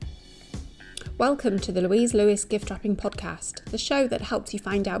Welcome to the Louise Lewis Gift Wrapping Podcast, the show that helps you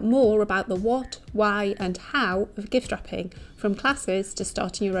find out more about the what, why and how of gift wrapping, from classes to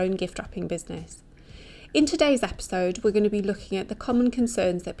starting your own gift wrapping business. In today's episode, we're going to be looking at the common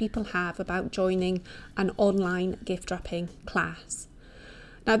concerns that people have about joining an online gift wrapping class.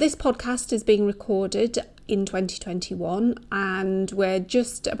 Now, this podcast is being recorded in 2021 and we're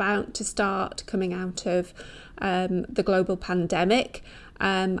just about to start coming out of the global pandemic.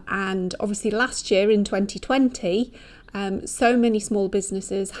 And obviously last year in 2020, so many small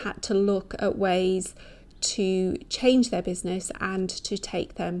businesses had to look at ways to change their business and to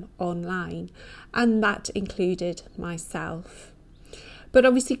take them online. And that included myself. But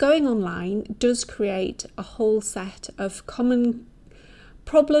obviously going online does create a whole set of common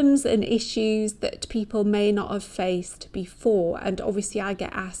problems and issues that people may not have faced before. And obviously I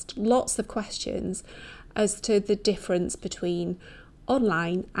get asked lots of questions as to the difference between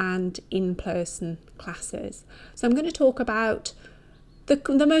online and in-person classes. So I'm going to talk about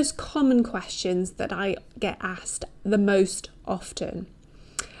the most common questions that I get asked the most often.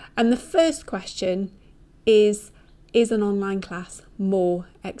 And the first question is an online class more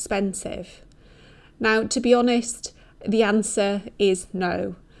expensive? Now, to be honest, the answer is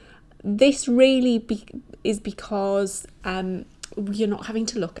no. This really is because you're not having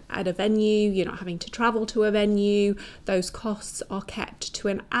to look at a venue, you're not having to travel to a venue, those costs are kept to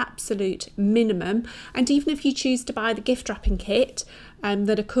an absolute minimum. And even if you choose to buy the gift wrapping kit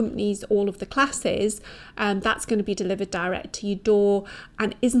that accompanies all of the classes, that's going to be delivered direct to your door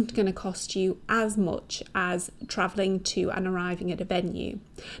and isn't going to cost you as much as travelling to and arriving at a venue.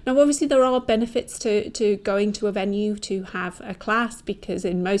 Now, obviously there are benefits to going to a venue to have a class, because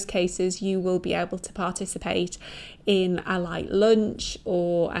in most cases you will be able to participate in a light lunch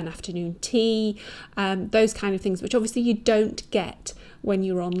or an afternoon tea, those kind of things, which obviously you don't get when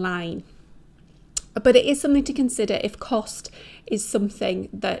you're online. But it is something to consider if cost is something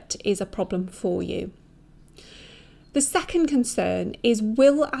that is a problem for you. The second concern is,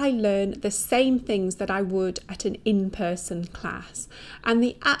 will I learn the same things that I would at an in-person class? And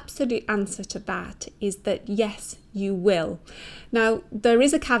the absolute answer to that is that yes, you will. Now, there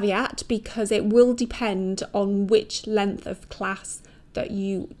is a caveat, because it will depend on which length of class that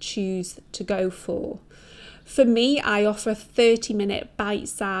you choose to go for. For me, I offer 30-minute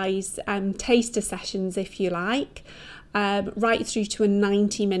bite-size taster sessions, if you like, right through to a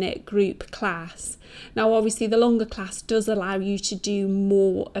 90-minute group class. Now, obviously, the longer class does allow you to do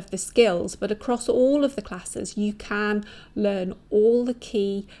more of the skills, but across all of the classes, you can learn all the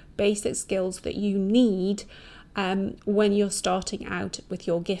key basic skills that you need when you're starting out with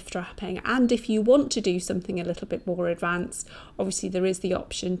your gift wrapping. And if you want to do something a little bit more advanced, obviously there is the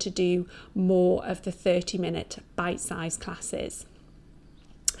option to do more of the 30-minute bite-sized classes.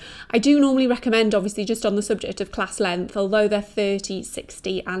 I do normally recommend, obviously, just on the subject of class length, although they're 30,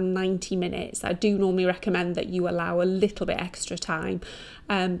 60 and 90 minutes, I do normally recommend that you allow a little bit extra time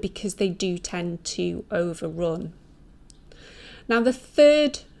because they do tend to overrun. Now, the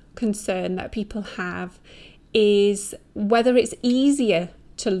third concern that people have is whether it's easier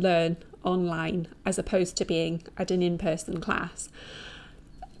to learn online as opposed to being at an in-person class.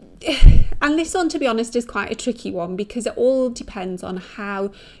 And this one, to be honest, is quite a tricky one, because it all depends on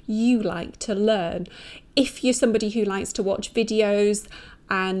how you like to learn. If you're somebody who likes to watch videos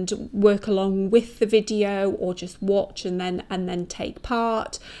and work along with the video, or just watch and then take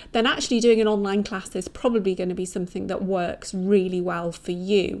part, then actually doing an online class is probably going to be something that works really well for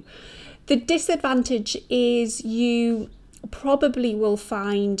you. The disadvantage is you probably will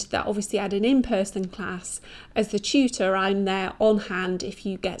find that obviously at an in-person class, as the tutor, I'm there on hand if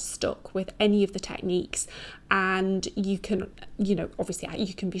you get stuck with any of the techniques, and you can, obviously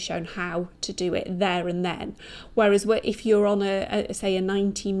you can be shown how to do it there and then. Whereas if you're on a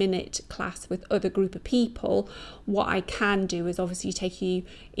 90-minute class with other group of people, what I can do is obviously take you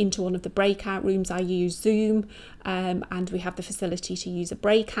into one of the breakout rooms. I use Zoom, and we have the facility to use a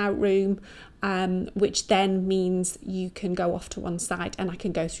breakout room, which then means you can go off to one side and I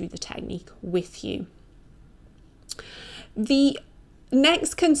can go through the technique with you. The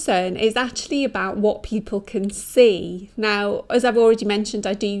next concern is actually about what people can see. Now, as I've already mentioned,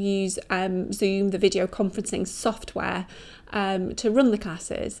 I do use Zoom, the video conferencing software, to run the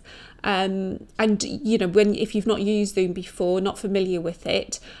classes. And if you've not used Zoom before, not familiar with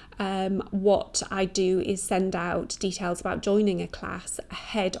it, what I do is send out details about joining a class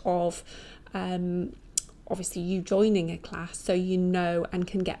ahead of obviously you joining a class, so you know and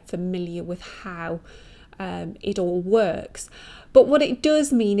can get familiar with how it all works. But what it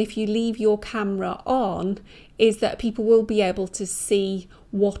does mean if you leave your camera on is that people will be able to see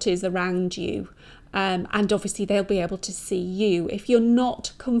what is around you. And obviously they'll be able to see you. If you're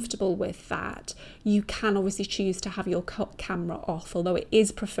not comfortable with that, you can obviously choose to have your camera off, although it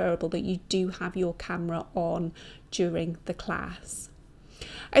is preferable that you do have your camera on during the class.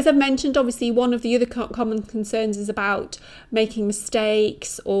 As I've mentioned, obviously one of the other common concerns is about making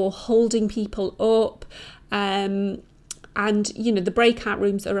mistakes or holding people up. And, the breakout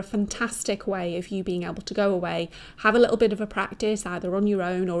rooms are a fantastic way of you being able to go away, have a little bit of a practice, either on your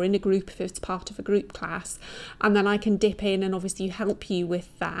own or in a group if it's part of a group class. And then I can dip in and obviously help you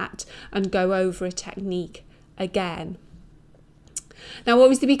with that and go over a technique again. Now,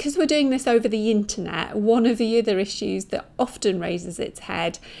 obviously, because we're doing this over the internet, one of the other issues that often raises its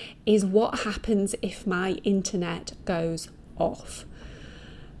head is what happens if my internet goes off.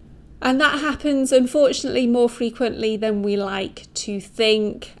 And that happens, unfortunately, more frequently than we like to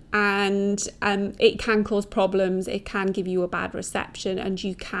think, and it can cause problems, it can give you a bad reception, and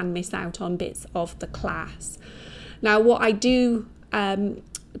you can miss out on bits of the class. Now, what I do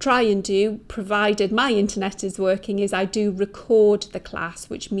try and do, provided my internet is working, is I do record the class,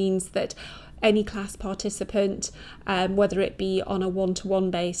 which means that any class participant, whether it be on a one-to-one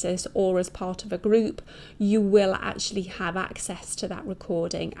basis or as part of a group, you will actually have access to that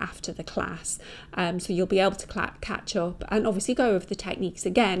recording after the class. So you'll be able to catch up and obviously go over the techniques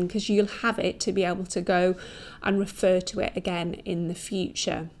again, because you'll have it to be able to go and refer to it again in the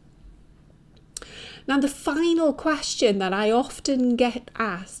future. Now, the final question that I often get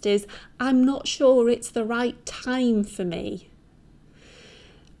asked is, I'm not sure it's the right time for me.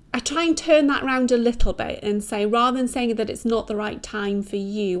 I try and turn that around a little bit and say, rather than saying that it's not the right time for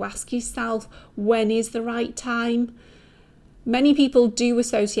you, ask yourself, when is the right time? Many people do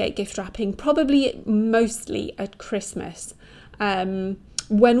associate gift wrapping, probably mostly at Christmas.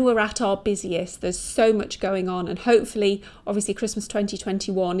 When we're at our busiest, there's so much going on, and hopefully, obviously, Christmas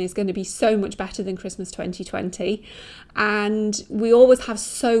 2021 is going to be so much better than Christmas 2020. And we always have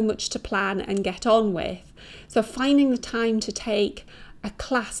so much to plan and get on with. So finding the time to take a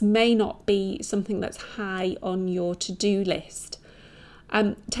class may not be something that's high on your to-do list.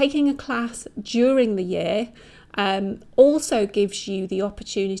 Taking a class during the year also gives you the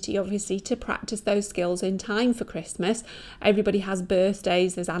opportunity, obviously, to practice those skills in time for Christmas. Everybody has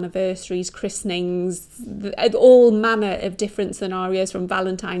birthdays, there's anniversaries, christenings, all manner of different scenarios, from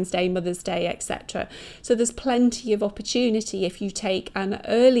Valentine's Day, Mother's Day, etc. So there's plenty of opportunity if you take an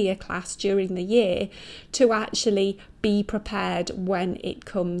earlier class during the year to actually be prepared when it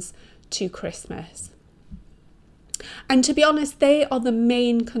comes to Christmas. And to be honest, they are the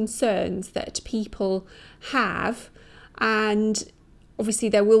main concerns that people have. And obviously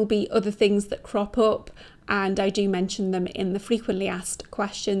there will be other things that crop up, and I do mention them in the frequently asked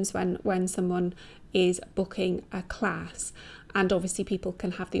questions when someone is booking a class. And obviously people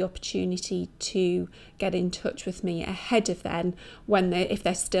can have the opportunity to get in touch with me ahead of then, if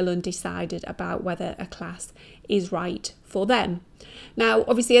they're still undecided about whether a class is right for them. Now,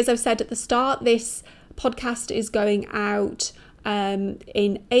 obviously, as I've said at the start, this podcast is going out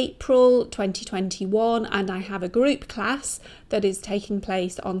in April 2021, and I have a group class that is taking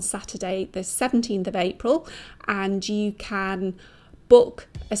place on Saturday the 17th of April, and you can book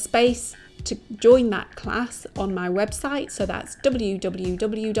a space to join that class on my website. So that's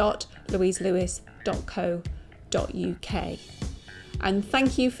www.louiselewis.co.uk. And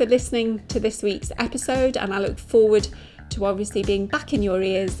thank you for listening to this week's episode, and I look forward to obviously being back in your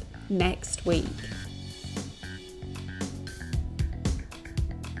ears next week.